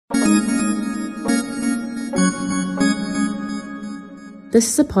This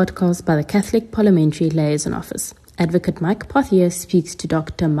is a podcast by the Catholic Parliamentary Liaison Office. Advocate Mike Pothier speaks to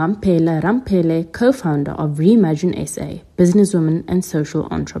Dr. Mamphela Ramphele, co-founder of Reimagine SA, businesswoman and social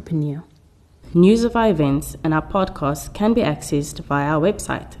entrepreneur. News of our events and our podcasts can be accessed via our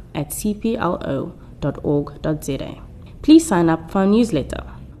website at cplo.org.za. Please sign up for our newsletter.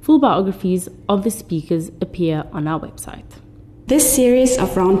 Full biographies of the speakers appear on our website. This series of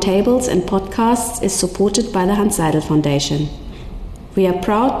roundtables and podcasts is supported by the Hans Seidel Foundation. We are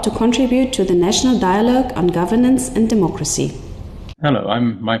proud to contribute to the national dialogue on governance and democracy. Hello,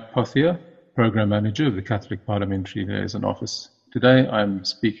 I'm Mike Pothier, Program Manager of the Catholic Parliamentary Liaison Office. Today I'm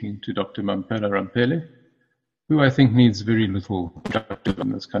speaking to Dr. Mamphela Ramphele, who I think needs very little introduction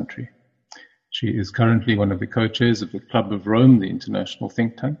in this country. She is currently one of the co-chairs of the Club of Rome, the international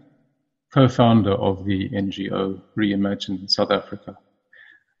think tank, co-founder of the NGO Reimagine South Africa.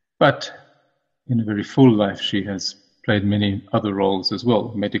 But in a very full life, she has played many other roles as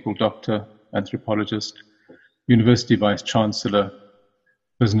well: medical doctor, anthropologist, university vice chancellor,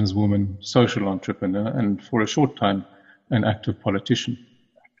 businesswoman, social entrepreneur, and for a short time, an active politician.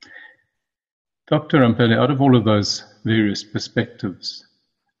 Dr. Ramphele, out of all of those various perspectives,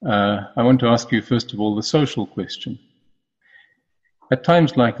 I want to ask you, first of all, the social question. At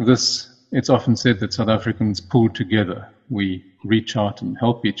times like this, it's often said that South Africans pull together. We reach out and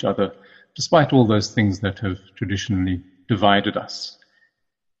help each other, despite all those things that have traditionally divided us.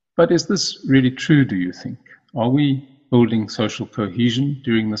 But is this really true, do you think? Are we building social cohesion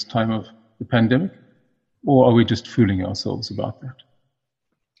during this time of the pandemic? Or are we just fooling ourselves about that?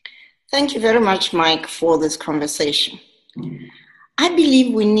 Thank you very much, Mike, for this conversation. I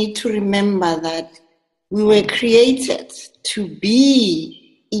believe we need to remember that we were created to be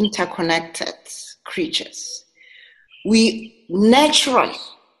interconnected creatures. We naturally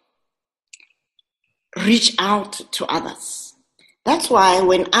reach out to others. That's why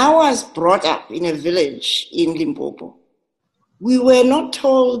when I was brought up in a village in Limpopo, we were not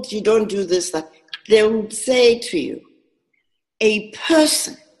told, you don't do this, that. They would say to you, a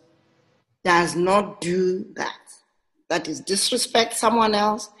person does not do that. That is, disrespect someone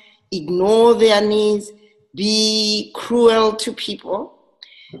else, ignore their needs, be cruel to people.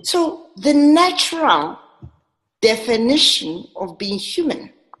 So the natural definition of being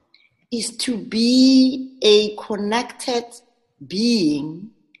human is to be a connected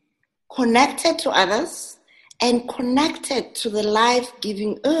being, connected to others and connected to the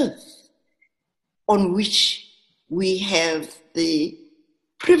life-giving earth on which we have the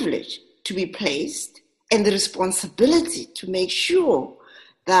privilege to be placed and the responsibility to make sure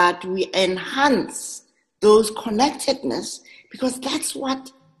that we enhance those connectedness, because that's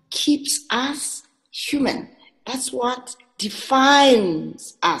what keeps us human. That's what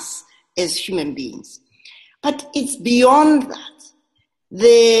defines us as human beings. But it's beyond that.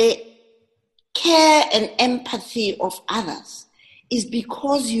 The care and empathy of others is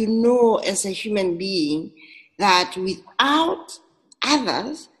because you know as a human being that without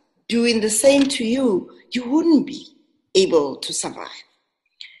others doing the same to you, you wouldn't be able to survive.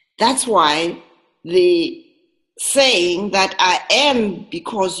 That's why the saying that I am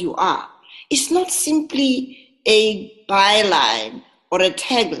because you are is not simply a byline or a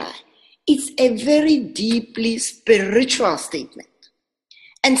tagline. It's a very deeply spiritual statement.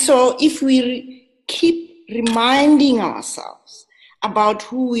 And so if we keep reminding ourselves about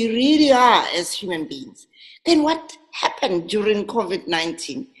who we really are as human beings, then what happened during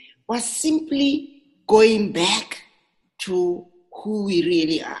COVID-19 was simply going back to who we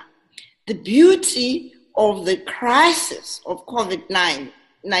really are. The beauty of the crisis of COVID-19,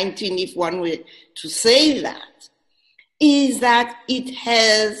 if one were to say that, is that it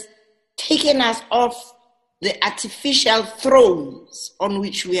has taken us off the artificial thrones on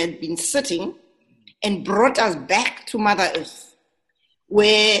which we had been sitting and brought us back to Mother Earth,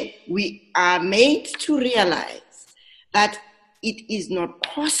 where we are made to realize that it is not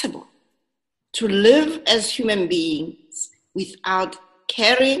possible to live as human beings without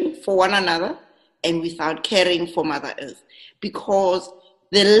caring for one another and without caring for Mother Earth, because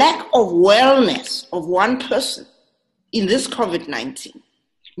the lack of wellness of one person in this COVID-19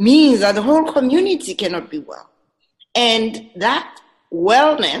 means that the whole community cannot be well. And that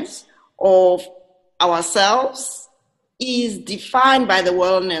wellness of ourselves is defined by the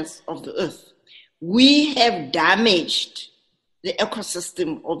wellness of the earth. We have damaged the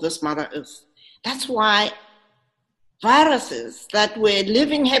ecosystem of this Mother Earth. That's why viruses that were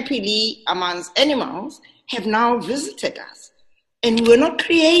living happily amongst animals have now visited us. And we were not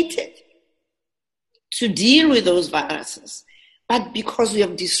created to deal with those viruses, But because we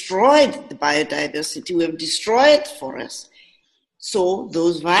have destroyed the biodiversity, we have destroyed forests, so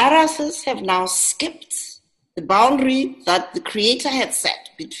those viruses have now skipped the boundary that the Creator had set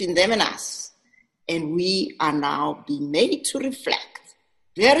between them and us. And we are now being made to reflect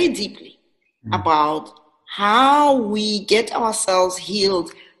very deeply about how we get ourselves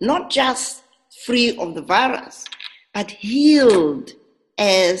healed, not just free of the virus, but healed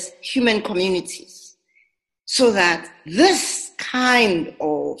as human communities, so that this kind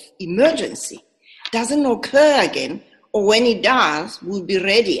of emergency doesn't occur again, or when it does, we'll be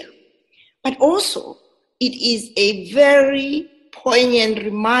readier. But also, it is a very poignant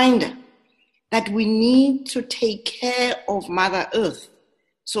reminder that we need to take care of Mother Earth,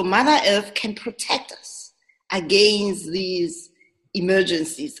 so Mother Earth can protect us against these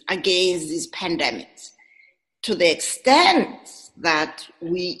emergencies, against these pandemics. To the extent that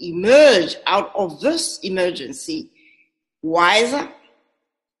we emerge out of this emergency wiser,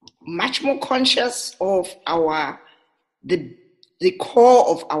 much more conscious of the core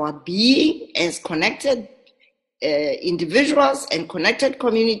of our being as connected individuals and connected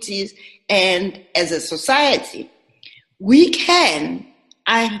communities, and as a society, we can,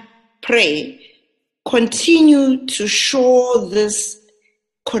 I pray, continue to show this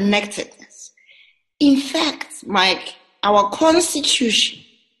connectedness. In fact, Mike, our Constitution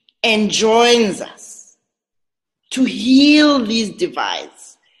enjoins us to heal these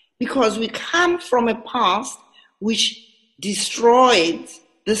divides, because we come from a past which destroyed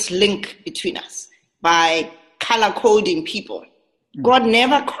this link between us by color coding people. God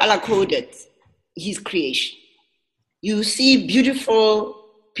never color coded his creation. You see beautiful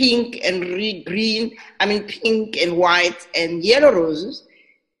pink and pink and white and yellow roses.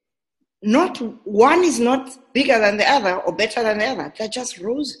 Not one is not bigger than the other or better than the other. They're just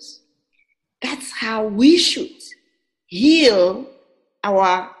roses. That's how we should heal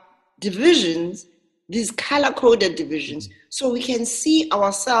our divisions, these color-coded divisions, so we can see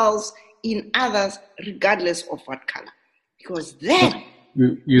ourselves in others regardless of what color. Because then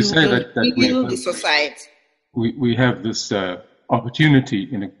you say that we heal the society. We have this opportunity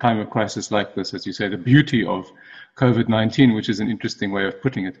in a time of crisis like this, as you say. The beauty of COVID-19, which is an interesting way of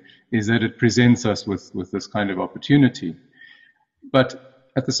putting it, is that it presents us with this kind of opportunity. But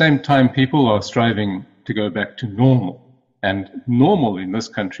at the same time, people are striving to go back to normal. And normal in this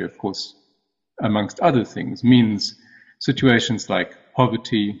country, of course, amongst other things, means situations like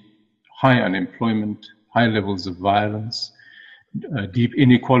poverty, high unemployment, high levels of violence, deep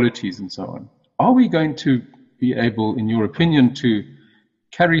inequalities, and so on. Are we going to be able, in your opinion, to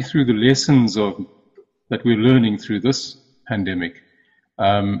carry through the lessons that we're learning through this pandemic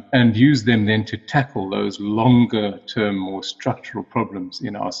and use them then to tackle those longer-term, more structural problems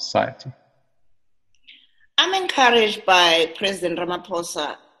in our society? I'm encouraged by President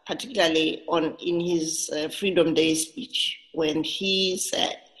Ramaphosa, particularly in his Freedom Day speech, when he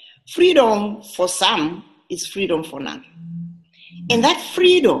said, freedom for some is freedom for none. And that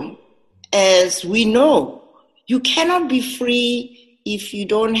freedom, as we know, you cannot be free if you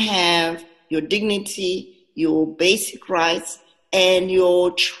don't have your dignity, your basic rights, and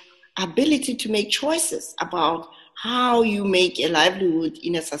your ability to make choices about how you make a livelihood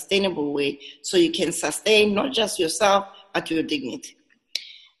in a sustainable way so you can sustain not just yourself, but your dignity.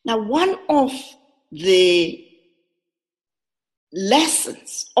 Now, one of the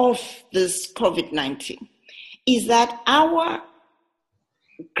lessons of this COVID-19 is that our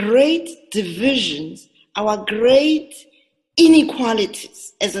great divisions, our great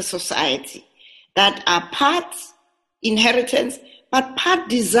inequalities as a society that are part inheritance, but part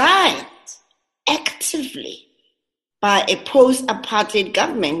designed actively by a post-apartheid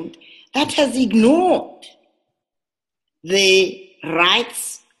government that has ignored the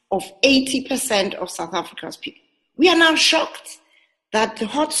rights of 80% of South Africa's people. We are now shocked that the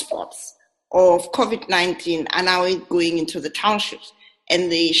hotspots of COVID-19 are now going into the townships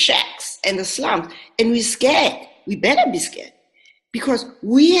and the shacks and the slums, and we're scared. We better be scared, because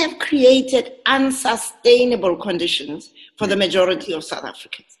we have created unsustainable conditions for the majority of South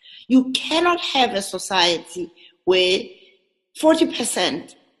Africans. You cannot have a society where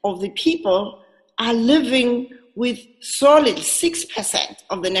 40% of the people are living with solid 6%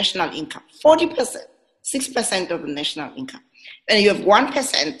 of the national income, 40%, 6% of the national income. And you have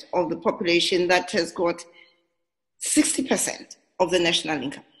 1% of the population that has got 60% of the national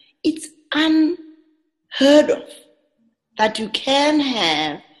income. It's unheard of that you can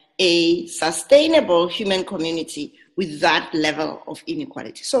have a sustainable human community with that level of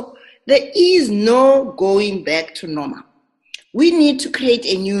inequality. So there is no going back to normal. We need to create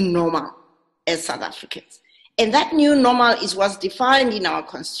a new normal as South Africans. And that new normal is what's defined in our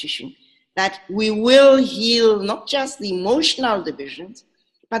constitution, that we will heal not just the emotional divisions,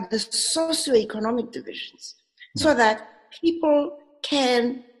 but the socioeconomic divisions, so that people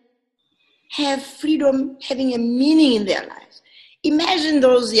can have freedom, having a meaning in their lives. Imagine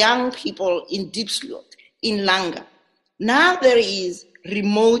those young people in Diepsloot, in Langa. Now there is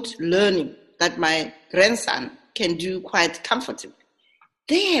remote learning that my grandson can do quite comfortably.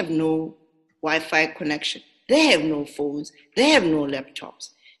 They have no Wi-Fi connection. They have no phones. They have no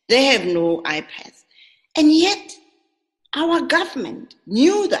laptops. They have no iPads. And yet, our government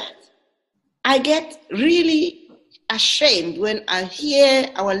knew that. I get really ashamed when I hear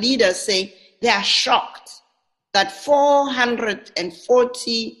our leaders say they are shocked that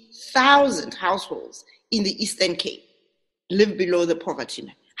 440,000 households in the Eastern Cape live below the poverty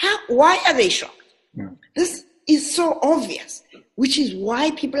line. Why are they shocked? Yeah. This is so obvious, which is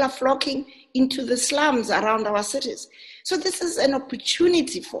why people are flocking into the slums around our cities. So this is an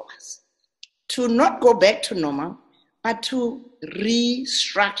opportunity for us to not go back to normal, but to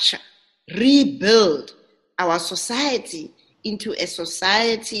restructure, rebuild our society into a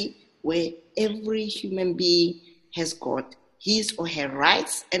society where every human being has got his or her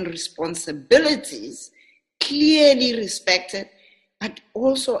rights and responsibilities clearly respected, but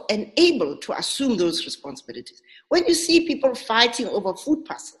also enabled to assume those responsibilities. When you see people fighting over food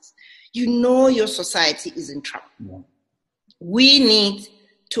parcels, you know your society is in trouble. Yeah. We need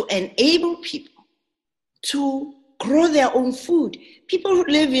to enable people to grow their own food. People who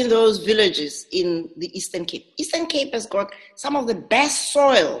live in those villages in the Eastern Cape. Eastern Cape has got some of the best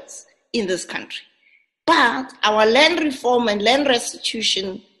soils in this country. But our land reform and land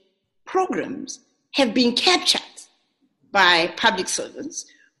restitution programs have been captured by public servants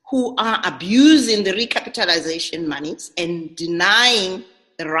who are abusing the recapitalization monies and denying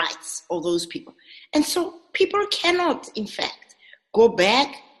the rights of those people. And so people cannot, in fact, go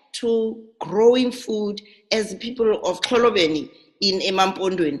back to growing food as the people of Xolobeni in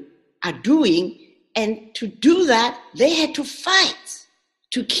Emampondweni are doing. And to do that, they had to fight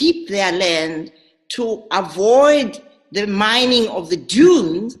to keep their land, to avoid the mining of the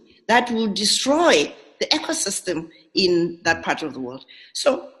dunes that will destroy the ecosystem in that part of the world.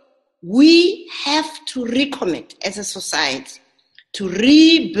 So we have to recommit as a society to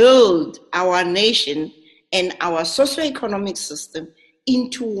rebuild our nation and our socioeconomic system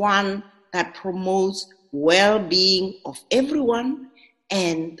into one that promotes well-being of everyone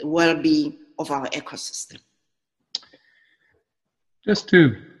and well-being of our ecosystem. Just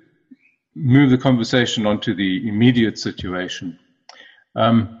to move the conversation onto the immediate situation,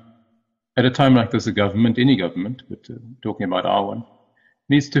 at a time like this, a government, any government, but talking about our one,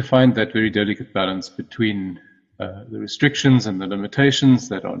 needs to find that very delicate balance between the restrictions and the limitations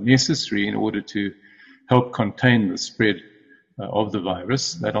that are necessary in order to help contain the spread of the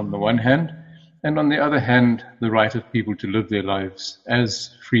virus, that on the one hand, and on the other hand, the right of people to live their lives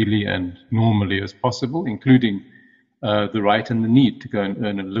as freely and normally as possible, including the right and the need to go and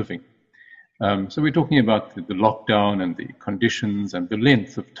earn a living. So we're talking about the lockdown and the conditions and the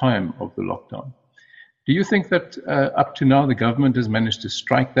length of time of the lockdown. Do you think that up to now the government has managed to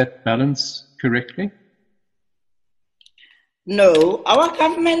strike that balance correctly? No, our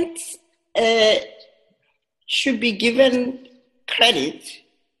government should be given credit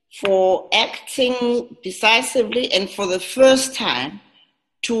for acting decisively and for the first time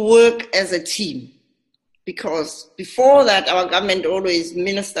to work as a team. Because before that, our government always,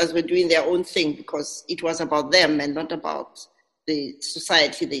 ministers were doing their own thing because it was about them and not about the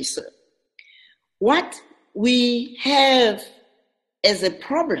society they serve. What we have as a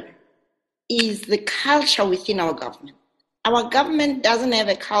problem is the culture within our government. Our government doesn't have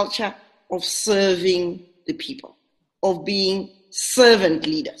a culture of serving the people, of being servant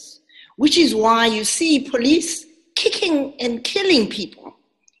leaders, which is why you see police kicking and killing people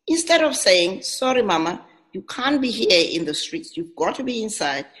instead of saying, sorry, mama, you can't be here in the streets. You've got to be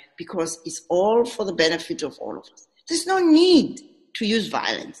inside because it's all for the benefit of all of us. There's no need to use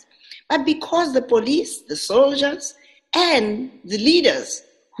violence. But because the police, the soldiers, and the leaders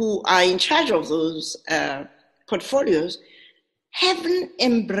who are in charge of those portfolios haven't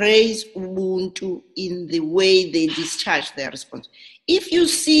embraced Ubuntu in the way they discharge their responsibility. If you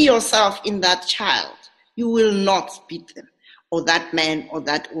see yourself in that child, you will not beat them, or that man, or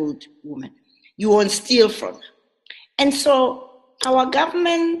that old woman. You won't steal from them. And so our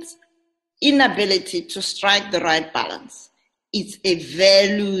government's inability to strike the right balance is a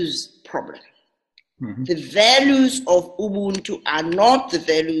values problem. Mm-hmm. The values of Ubuntu are not the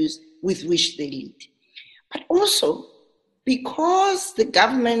values with which they lead. But also, because the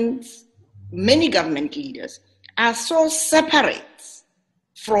government's many government leaders are so separate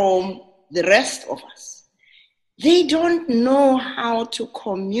from the rest of us. They don't know how to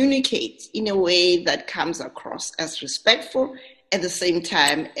communicate in a way that comes across as respectful, at the same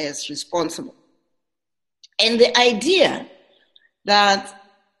time as responsible. And the idea that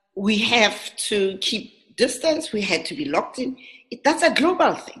we have to keep distance, we had to be locked in, that's a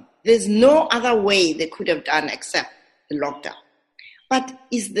global thing. There's no other way they could have done except the lockdown. But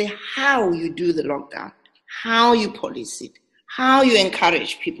it's the how you do the lockdown, how you police it, how you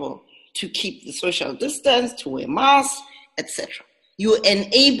encourage people to keep the social distance, to wear masks, etc. You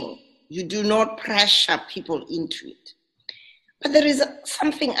enable, you do not pressure people into it. But there is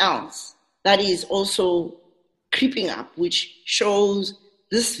something else that is also creeping up, which shows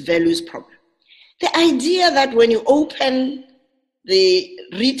this values problem. The idea that when you open the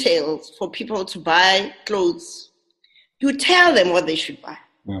retails for people to buy clothes, you tell them what they should buy.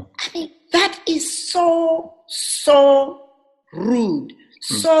 Yeah. I mean, that is so rude,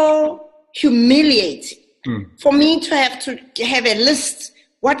 so humiliating. For me to have a list,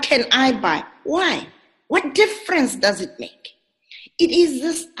 what can I buy? Why? What difference does it make? It is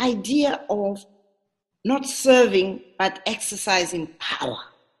this idea of not serving, but exercising power.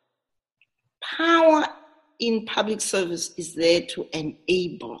 Power in public service is there to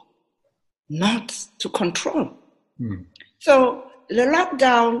enable, not to control. So the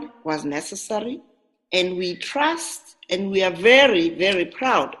lockdown was necessary, and we trust, and we are very, very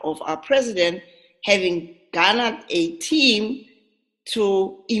proud of our president having garnered a team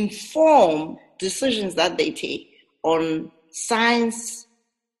to inform decisions that they take on science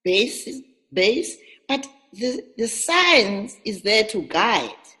base, but the science is there to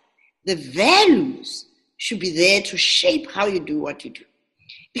guide. The values should be there to shape how you do what you do.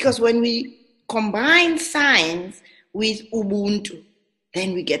 Because when we combine science with Ubuntu,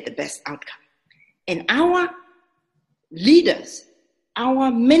 then we get the best outcome. And our leaders,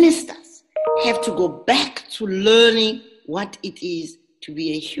 our ministers, have to go back to learning what it is to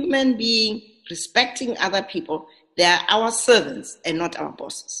be a human being, respecting other people. They are our servants and not our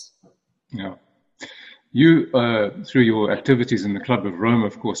bosses. Yeah. You, through your activities in the Club of Rome,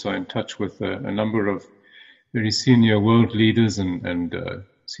 of course, are in touch with a number of very senior world leaders and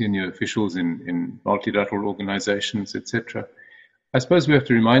senior officials in multilateral organizations, etc. I suppose we have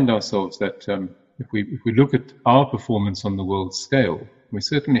to remind ourselves that if we look at our performance on the world scale, we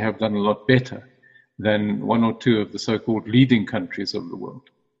certainly have done a lot better than one or two of the so-called leading countries of the world.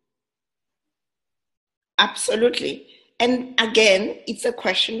 Absolutely. And again, it's a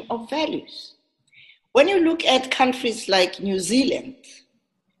question of values. When you look at countries like New Zealand,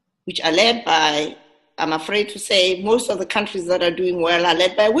 which are led by, I'm afraid to say, most of the countries that are doing well are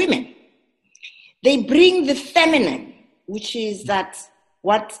led by women. They bring the feminine, which is that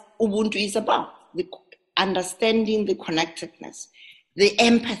what Ubuntu is about, the understanding, the connectedness, the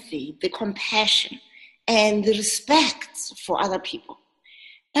empathy, the compassion, and the respect for other people.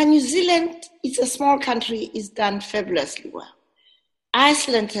 Now, New Zealand, it's a small country, is done fabulously well.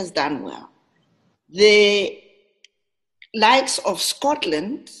 Iceland has done well. The likes of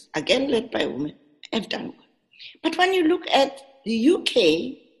Scotland, again led by women, have done well. But when you look at the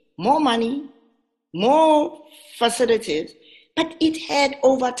UK, more money, more facilities, but it had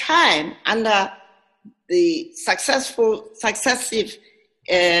over time, under the successive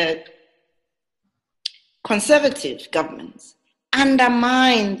conservative governments,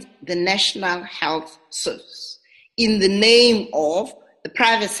 undermined the National Health Service in the name of the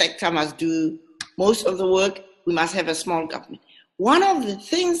private sector must do most of the work, we must have a small government. One of the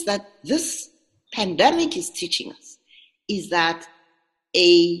things that this pandemic is teaching us is that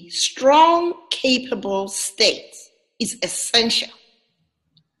a strong, capable state is essential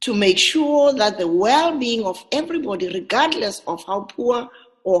to make sure that the well-being of everybody, regardless of how poor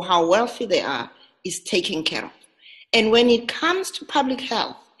or how wealthy they are, is taken care of. And when it comes to public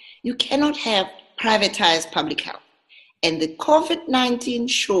health, you cannot have privatized public health. And the COVID-19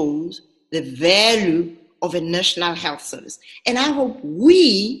 shows the value of a national health service. And I hope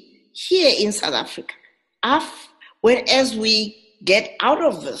we here in South Africa, as we get out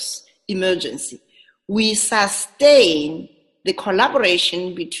of this emergency, we sustain the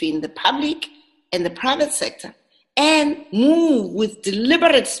collaboration between the public and the private sector and move with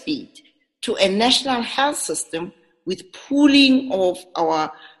deliberate speed to a national health system with pooling of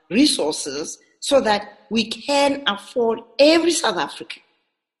our resources so that we can afford every South African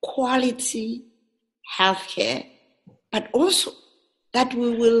quality healthcare, but also that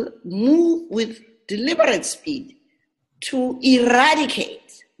we will move with deliberate speed to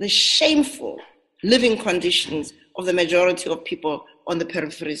eradicate the shameful living conditions of the majority of people on the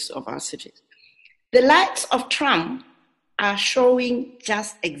peripheries of our cities. The likes of Trump are showing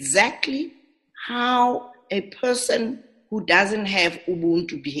just exactly how a person who doesn't have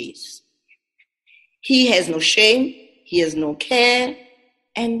Ubuntu behaves. He has no shame, he has no care,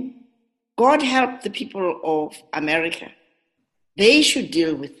 and God help the people of America. They should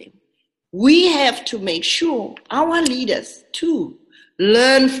deal with him. We have to make sure our leaders too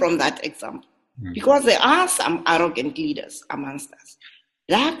learn from that example, because there are some arrogant leaders amongst us.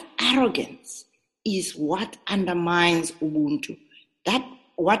 That arrogance is what undermines Ubuntu. That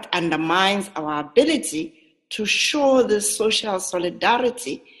what undermines our ability to show the social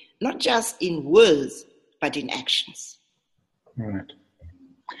solidarity, not just in words, but in actions. Right.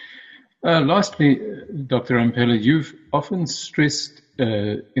 Lastly, Dr. Ramphele, you've often stressed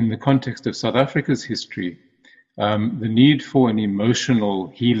in the context of South Africa's history the need for an emotional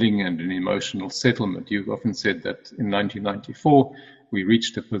healing and an emotional settlement. You've often said that in 1994 we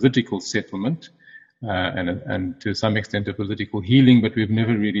reached a political settlement and to some extent a political healing, but we've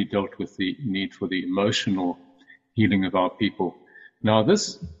never really dealt with the need for the emotional healing of our people. Now,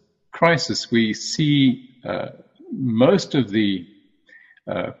 this crisis, we see most of the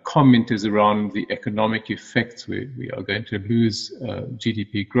comment is around the economic effects. We are going to lose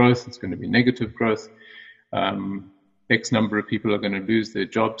GDP growth. It's going to be negative growth. X number of people are going to lose their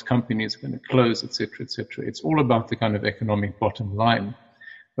jobs. Companies are going to close, etc., etc. It's all about the kind of economic bottom line.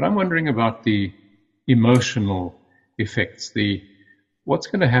 But I'm wondering about the emotional effects. What's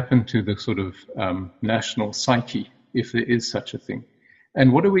going to happen to the sort of national psyche, if there is such a thing?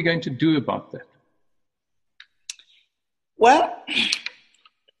 And what are we going to do about that? Well,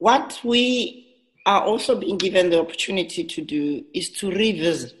 what we are also being given the opportunity to do is to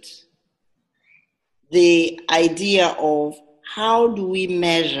revisit the idea of how do we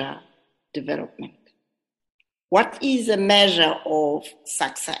measure development? What is a measure of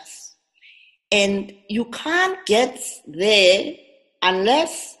success? And you can't get there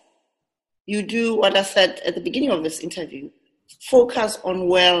unless you do what I said at the beginning of this interview, focus on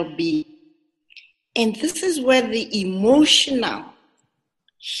well-being. And this is where the emotional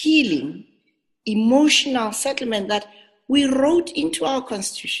healing, emotional settlement that we wrote into our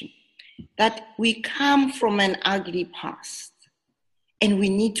constitution, that we come from an ugly past and we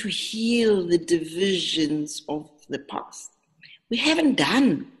need to heal the divisions of the past. We haven't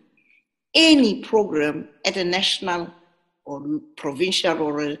done any program at a national or provincial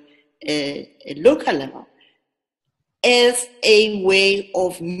or a local level as a way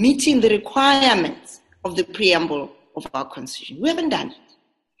of meeting the requirements of the preamble of our constitution. We haven't done it.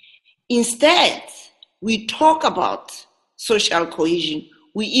 Instead, we talk about social cohesion.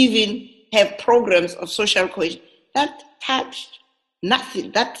 We even have programs of social cohesion that touch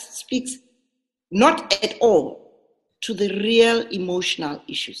nothing, that speaks not at all to the real emotional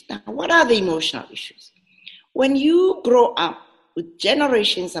issues. Now, what are the emotional issues? When you grow up with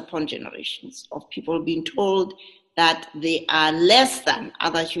generations upon generations of people being told that they are less than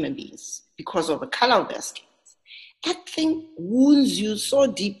other human beings because of the color of their skins, that thing wounds you so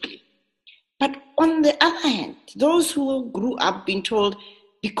deeply. But on the other hand, those who grew up being told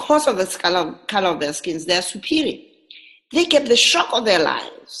because of the color of their skins, they're superior, they get the shock of their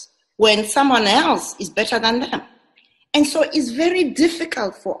lives when someone else is better than them. And so it's very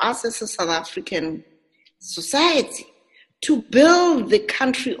difficult for us as a South African society to build the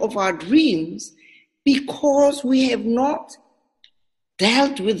country of our dreams because we have not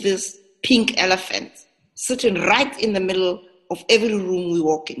dealt with this pink elephant sitting right in the middle of every room we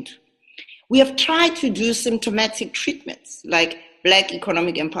walk into. We have tried to do symptomatic treatments like Black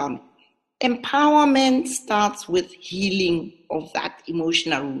economic empowerment. Empowerment starts with healing of that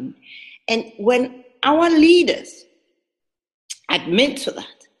emotional wound. And when our leaders admit to that,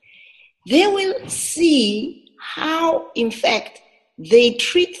 they will see how, in fact, they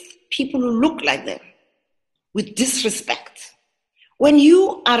treat people who look like them with disrespect. When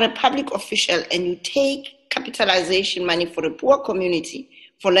you are a public official and you take capitalization money for a poor community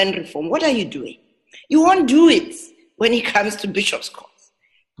for land reform, what are you doing? You won't do it when it comes to Bishop's Court.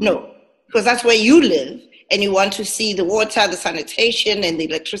 No, because that's where you live and you want to see the water, the sanitation, and the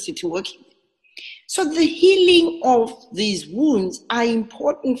electricity working. So the healing of these wounds are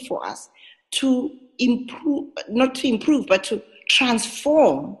important for us to improve, not to improve, but to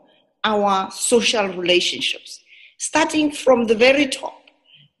transform our social relationships, starting from the very top.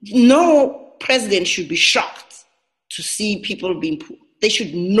 No president should be shocked to see people being poor. They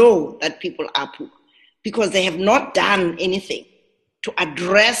should know that people are poor because they have not done anything to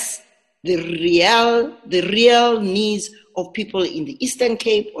address the real needs of people in the Eastern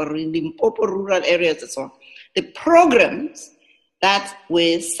Cape or in the Limpopo rural areas and so on. The programs that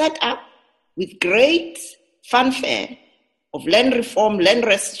were set up with great fanfare of land reform, land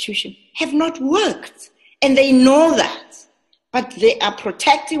restitution, have not worked. And they know that. But they are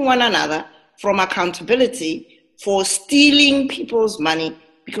protecting one another from accountability for stealing people's money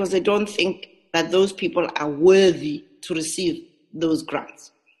because they don't think that those people are worthy to receive those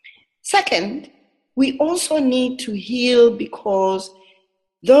grants. Second, we also need to heal because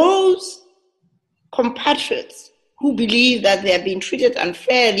those compatriots who believe that they are being treated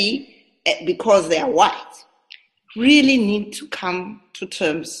unfairly because they are white really need to come to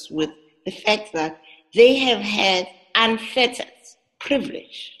terms with the fact that they have had unfettered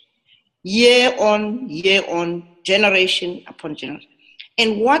privilege year on, generation upon generation.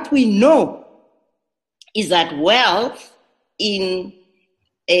 And what we know is that wealth in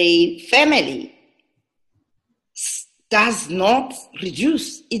a family does not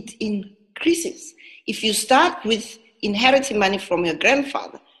reduce, it increases. If you start with inheriting money from your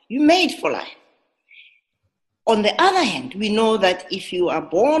grandfather, you made for life. On the other hand, we know that if you are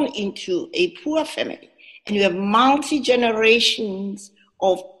born into a poor family and you have multi-generations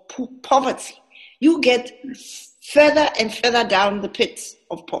of poverty, you get further and further down the pit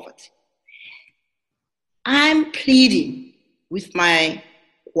of poverty. I'm pleading with my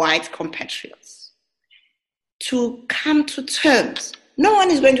white compatriots to come to terms. No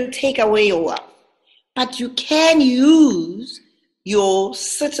one is going to take away your wealth, but you can use your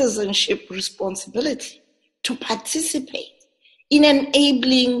citizenship responsibility to participate in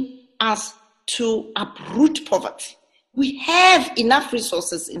enabling us to uproot poverty. We have enough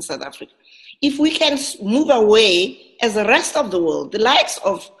resources in South Africa. If we can move away as the rest of the world, the likes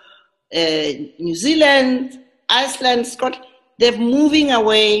of New Zealand, Iceland, Scotland, they're moving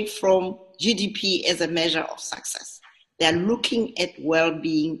away from GDP as a measure of success. They're looking at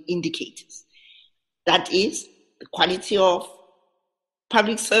well-being indicators. That is the quality of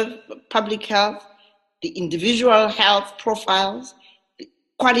public health, the individual health profiles, the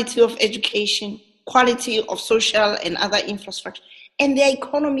quality of education, quality of social and other infrastructure. And their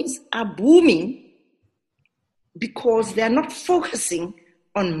economies are booming because they're not focusing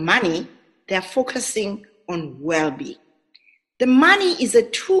on money, they're focusing on well-being. The money is a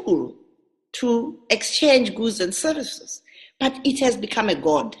tool to exchange goods and services, but it has become a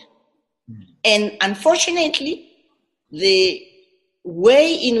god. And unfortunately, the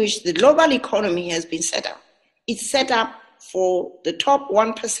way in which the global economy has been set up, it's set up for the top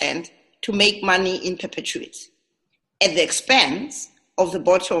 1% to make money in perpetuity at the expense of the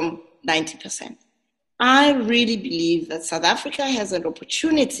bottom 90%. I really believe that South Africa has an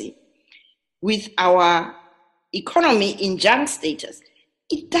opportunity with our economy in junk status.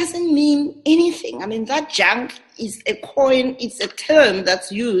 It doesn't mean anything. I mean, that junk is a coin, it's a term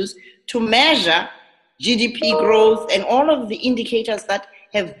that's used to measure GDP growth and all of the indicators that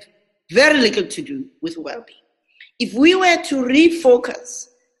have very little to do with well-being. If we were to refocus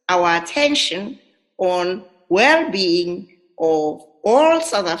our attention on well-being of all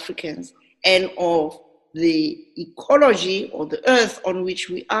South Africans and of the ecology or the earth on which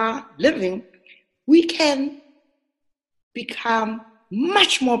we are living, we can become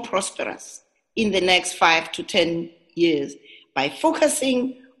much more prosperous in the next 5 to 10 years by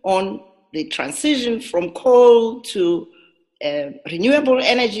focusing on the transition from coal to renewable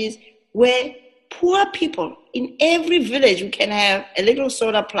energies, where poor people in every village, we can have a little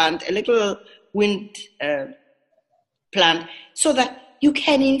solar plant, a little wind plant, so that you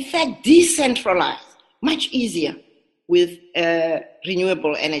can in fact decentralize much easier with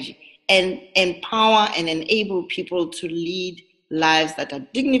renewable energy and empower and enable people to lead lives that are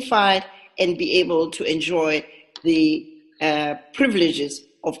dignified and be able to enjoy the privileges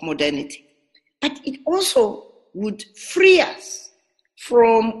of modernity. But it also would free us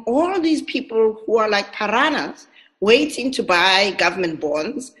from all these people who are like piranhas waiting to buy government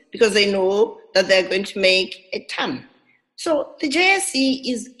bonds because they know that they're going to make a ton. So the JSE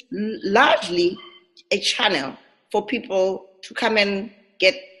is largely a channel for people to come and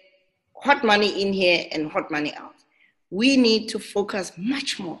get hot money in here and hot money out. We need to focus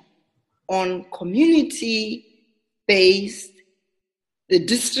much more on community-based, the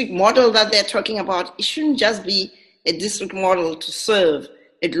district model that they're talking about. It shouldn't just be a district model to serve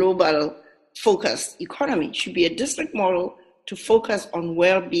a global focused economy. It should be a district model to focus on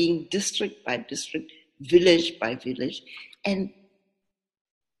well-being district by district, village by village, and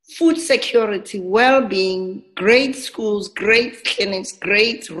food security, well-being, great schools, great clinics,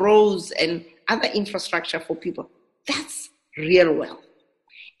 great roads, and other infrastructure for people. That's real wealth.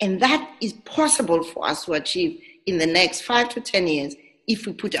 And that is possible for us to achieve in the next 5 to 10 years if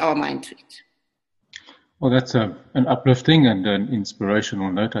we put our mind to it. Well, that's an uplifting and an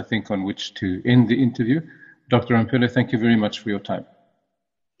inspirational note, I think, on which to end the interview. Dr. Ramphele, thank you very much for your time.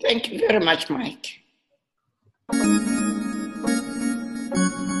 Thank you very much, Mike.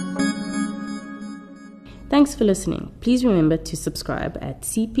 Thanks for listening. Please remember to subscribe at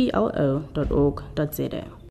cplo.org.za.